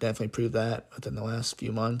 He's definitely proved that within the last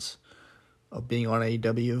few months of being on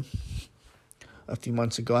AEW. A few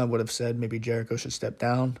months ago, I would have said maybe Jericho should step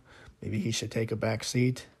down. Maybe he should take a back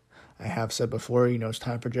seat. I have said before, it's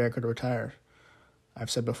time for Jericho to retire. I've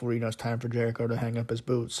said before, it's time for Jericho to hang up his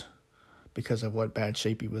boots because of what bad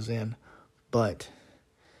shape he was in. But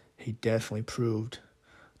he definitely proved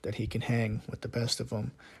that he can hang with the best of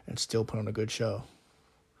them and still put on a good show.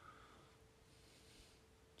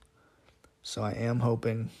 So I am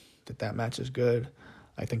hoping that match is good.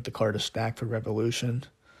 I think the card is stacked for Revolution.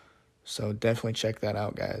 So definitely check that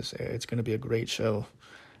out, guys. It's going to be a great show.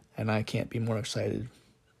 And I can't be more excited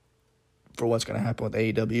for what's going to happen with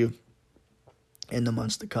AEW in the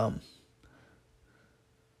months to come.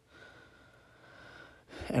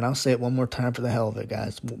 And I'll say it one more time for the hell of it,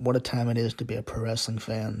 guys. What a time it is to be a pro wrestling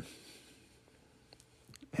fan.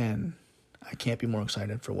 And I can't be more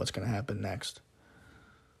excited for what's going to happen next.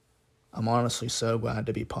 I'm honestly so glad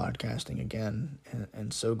to be podcasting again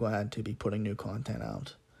and so glad to be putting new content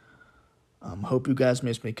out. Hope you guys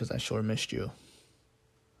missed me because I sure missed you.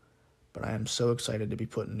 But I am so excited to be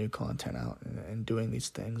putting new content out and doing these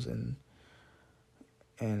things and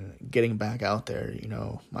getting back out there. You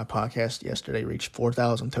know, my podcast yesterday reached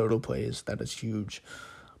 4,000 total plays. That is huge.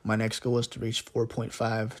 My next goal is to reach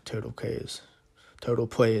 4.5 total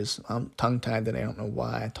plays. I'm tongue-tied today. I don't know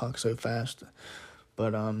why I talk so fast.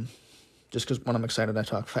 But just because when I'm excited, I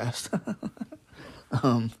talk fast.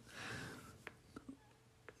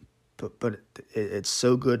 But it's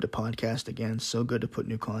so good to podcast again, so good to put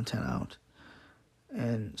new content out,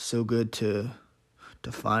 and so good to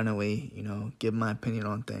finally, you know, give my opinion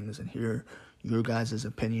on things and hear your guys'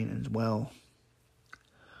 opinion as well.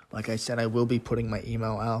 Like I said, I will be putting my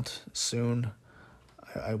email out soon.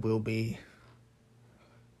 I will be,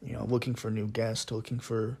 you know, looking for new guests, looking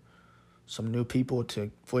for some new people to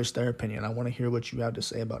voice their opinion. I want to hear what you have to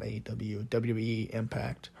say about AEW, WWE,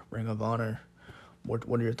 Impact, Ring of Honor. What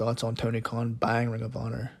are your thoughts on Tony Khan buying Ring of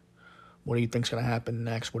Honor? What do you think's going to happen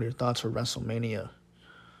next? What are your thoughts for WrestleMania?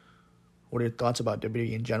 What are your thoughts about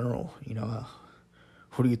WWE in general? You know,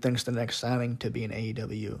 who do you think's the next signing to be in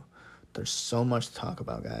AEW? There's so much to talk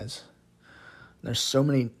about, guys. There's so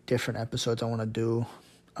many different episodes I want to do.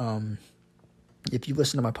 If you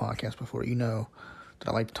listen to my podcast before, you know that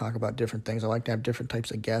I like to talk about different things. I like to have different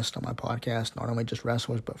types of guests on my podcast, not only just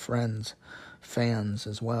wrestlers, but friends, fans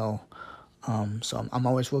as well. So I'm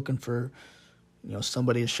always looking for, you know,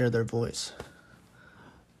 somebody to share their voice.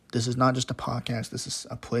 This is not just a podcast. This is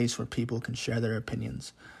a place where people can share their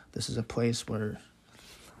opinions. This is a place where,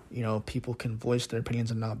 you know, people can voice their opinions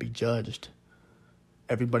and not be judged.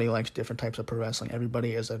 Everybody likes different types of pro wrestling.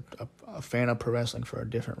 Everybody is a fan of pro wrestling for a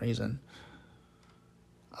different reason.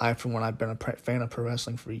 For one, I've been a fan of pro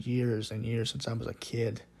wrestling for years and years since I was a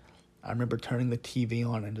kid. I remember turning the TV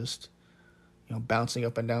on and just, you know, bouncing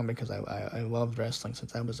up and down because I loved wrestling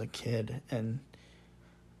since I was a kid. And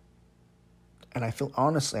I feel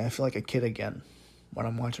like a kid again when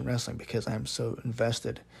I'm watching wrestling because I'm so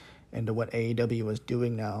invested into what AEW is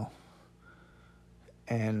doing now.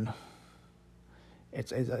 And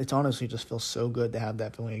it's honestly just feels so good to have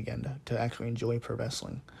that feeling again, to actually enjoy pro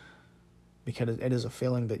wrestling. Because it is a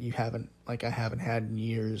feeling that I haven't had in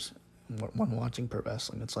years when watching pro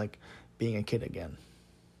wrestling. It's like being a kid again.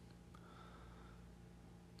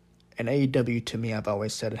 And AEW, to me, I've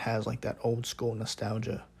always said it has like that old school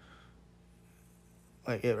nostalgia.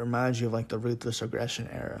 Like, it reminds you of like the Ruthless Aggression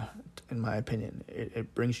era, in my opinion.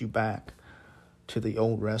 It brings you back to the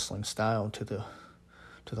old wrestling style, to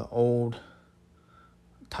the old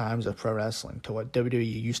times of pro wrestling, to what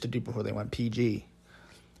WWE used to do before they went PG,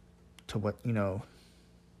 to what, you know,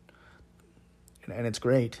 and it's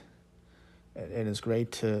great. It is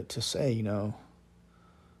great to say, you know,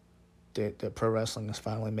 that pro wrestling is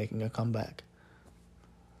finally making a comeback.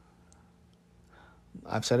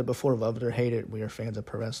 I've said it before, love it or hate it, we are fans of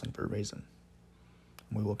pro wrestling for a reason.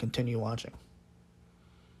 We will continue watching.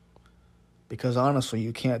 Because honestly,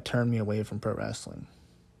 you can't turn me away from pro wrestling.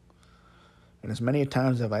 And as many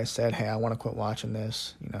times have I said, hey, I want to quit watching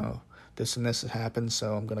this, you know, this and this has happened,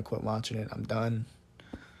 so I'm going to quit watching it. I'm done.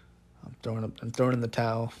 I'm throwing in the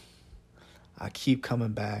towel. I keep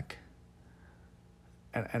coming back.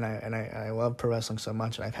 And I love pro wrestling so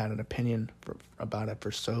much, and I've had an opinion about it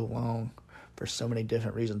for so long, for so many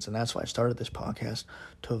different reasons. And that's why I started this podcast,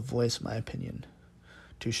 to voice my opinion,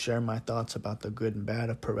 to share my thoughts about the good and bad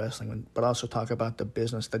of pro wrestling, but also talk about the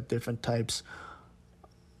business, the different types,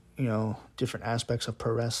 you know, different aspects of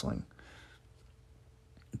pro wrestling.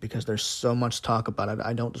 Because there's so much talk about it.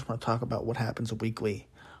 I don't just want to talk about what happens weekly.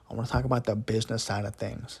 I want to talk about the business side of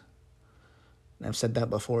things. And I've said that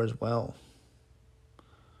before as well.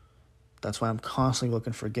 That's why I'm constantly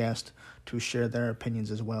looking for guests to share their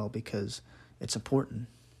opinions as well, because it's important.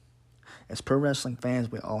 As pro wrestling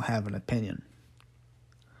fans, we all have an opinion.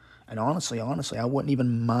 And honestly, I wouldn't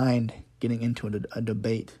even mind getting into a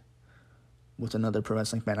debate with another pro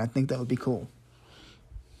wrestling fan. I think that would be cool.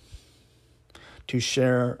 To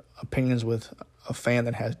share opinions with a fan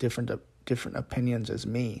that has different opinions as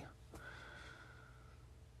me.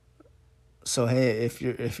 So hey, if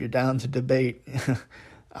you're down to debate,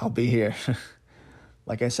 I'll be here.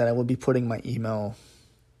 Like I said, I will be putting my email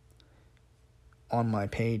on my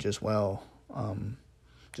page as well.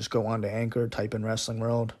 Just go on to Anchor, type in Wrestling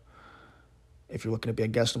World. If you're looking to be a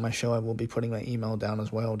guest on my show, I will be putting my email down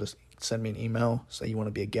as well. Just send me an email, say you want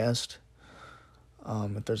to be a guest.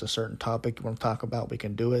 If there's a certain topic you want to talk about, we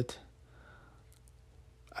can do it.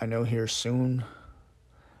 I know here soon,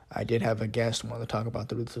 I did have a guest who wanted to talk about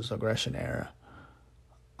the Ruthless Aggression era.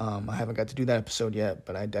 I haven't got to do that episode yet,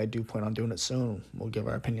 but I do plan on doing it soon. We'll give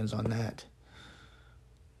our opinions on that.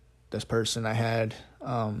 This person I had,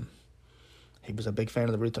 he was a big fan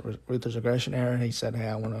of the Ruthless Aggression era. He said, hey,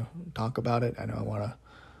 I want to talk about it. I know I want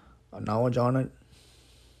a knowledge on it.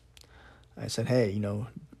 I said, hey,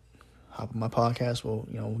 hop on my podcast.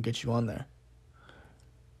 We'll get you on there.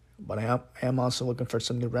 But I am also looking for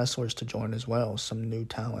some new wrestlers to join as well, some new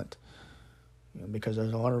talent. Because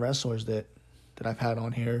there's a lot of wrestlers that I've had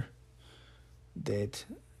on here that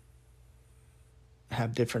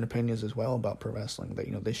have different opinions as well about pro wrestling.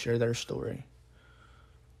 That they share their story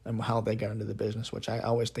and how they got into the business, which I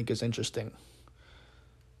always think is interesting.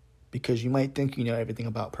 Because you might think you know everything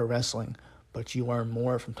about pro wrestling, but you learn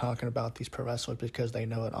more from talking about these pro wrestlers because they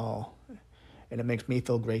know it all. And it makes me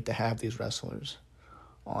feel great to have these wrestlers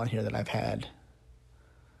on here that I've had,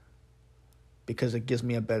 because it gives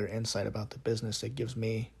me a better insight about the business. It gives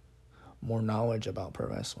me more knowledge about pro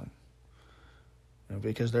wrestling.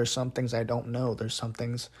 Because there's some things I don't know. There's some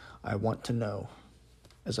things I want to know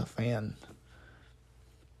as a fan.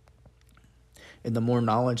 And the more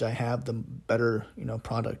knowledge I have, the better,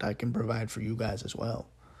 product I can provide for you guys as well.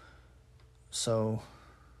 So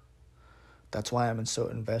that's why I'm so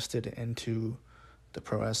invested into the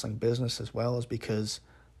pro wrestling business as well, is because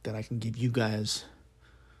then I can give you guys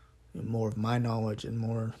more of my knowledge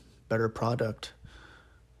and better product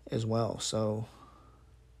as well. So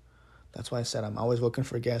that's why I said I'm always looking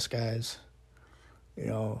for guests, guys.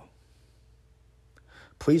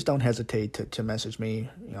 Please don't hesitate to message me.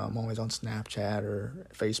 I'm always on Snapchat or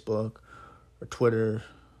Facebook or Twitter.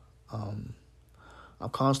 I'm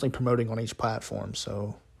constantly promoting on each platform.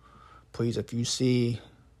 So please, if you see,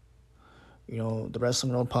 the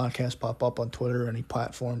Wrestling World Podcast pop up on Twitter, any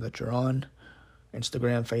platform that you're on,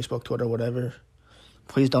 Instagram, Facebook, Twitter, whatever,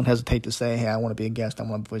 please don't hesitate to say, hey, I want to be a guest. I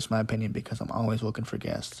want to voice my opinion, because I'm always looking for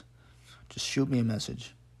guests. Just shoot me a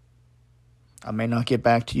message. I may not get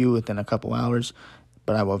back to you within a couple hours,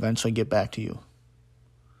 but I will eventually get back to you,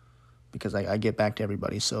 because I get back to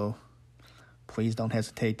everybody. So please don't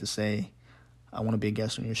hesitate to say, I want to be a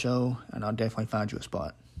guest on your show, and I'll definitely find you a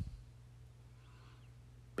spot.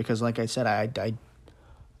 Because like I said,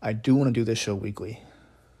 I do want to do this show weekly.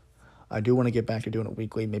 I do want to get back to doing it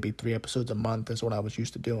weekly, maybe 3 episodes a month is what I was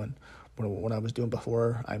used to doing. What I was doing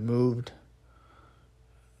before I moved.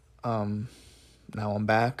 Now I'm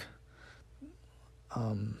back.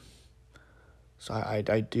 So I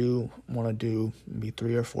do want to do maybe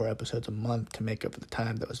 3 or 4 episodes a month to make up for the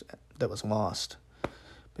time that was lost,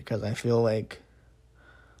 because I feel like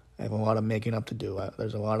I have a lot of making up to do.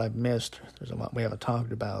 There's a lot I've missed. There's a lot we haven't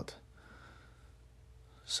talked about.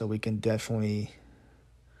 So we can definitely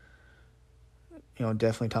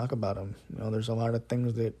talk about them. There's a lot of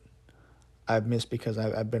things that I've missed because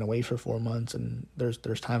I've been away for 4 months, and there's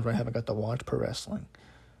times where I haven't got to watch pro wrestling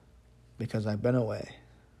because I've been away.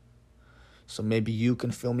 So maybe you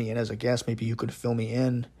can fill me in as a guest. Maybe you could fill me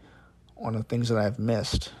in on the things that I've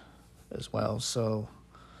missed as well. So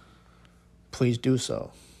please do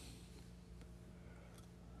so.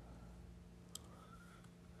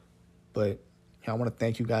 But I want to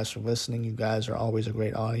thank you guys for listening. You guys are always a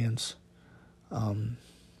great audience.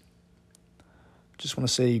 Just want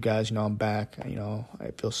to say, you guys, I'm back.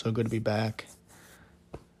 I feel so good to be back.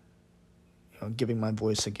 Giving my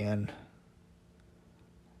voice again.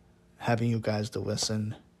 Having you guys to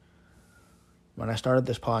listen. When I started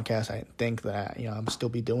this podcast, I didn't think that, I'm still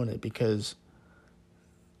be doing it, because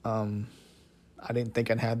I didn't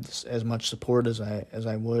think I'd have as much support as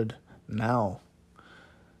I would now.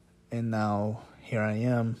 And now here I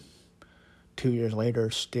am, 2 years later,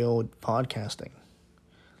 still podcasting.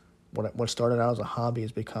 What started out as a hobby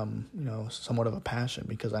has become, somewhat of a passion,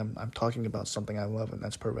 because I'm talking about something I love, and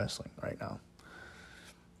that's pro wrestling right now.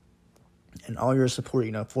 And all your support,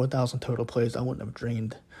 4,000 total plays. I wouldn't have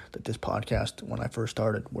dreamed that this podcast, when I first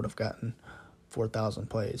started, would have gotten 4,000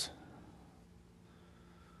 plays.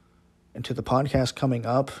 And to the podcast coming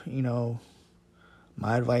up,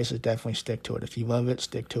 my advice is definitely stick to it. If you love it,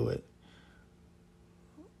 stick to it.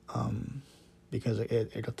 Because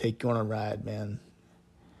it'll take you on a ride, man.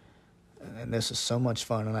 And this is so much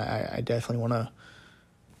fun. And I definitely want to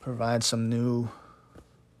provide some new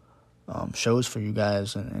shows for you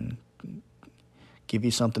guys, and give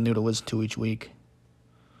you something new to listen to each week,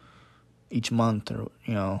 each month, or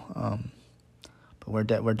But we're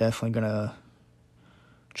definitely gonna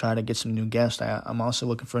try to get some new guests. I'm also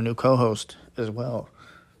looking for a new co-host as well.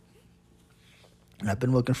 I've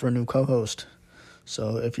been looking for a new co-host.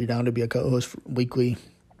 So if you're down to be a co-host weekly,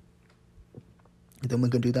 then we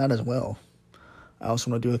can do that as well. I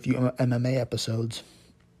also want to do a few MMA episodes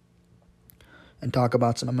and talk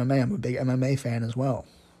about some MMA. I'm a big MMA fan as well.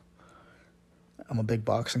 I'm a big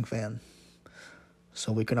boxing fan.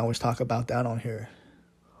 So we can always talk about that on here.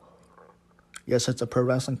 Yes, it's a pro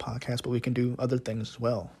wrestling podcast, but we can do other things as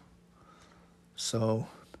well. So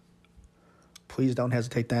please don't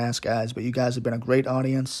hesitate to ask, guys. But you guys have been a great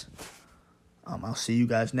audience. I'll see you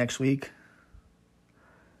guys next week.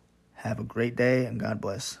 Have a great day, and God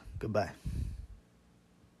bless. Goodbye.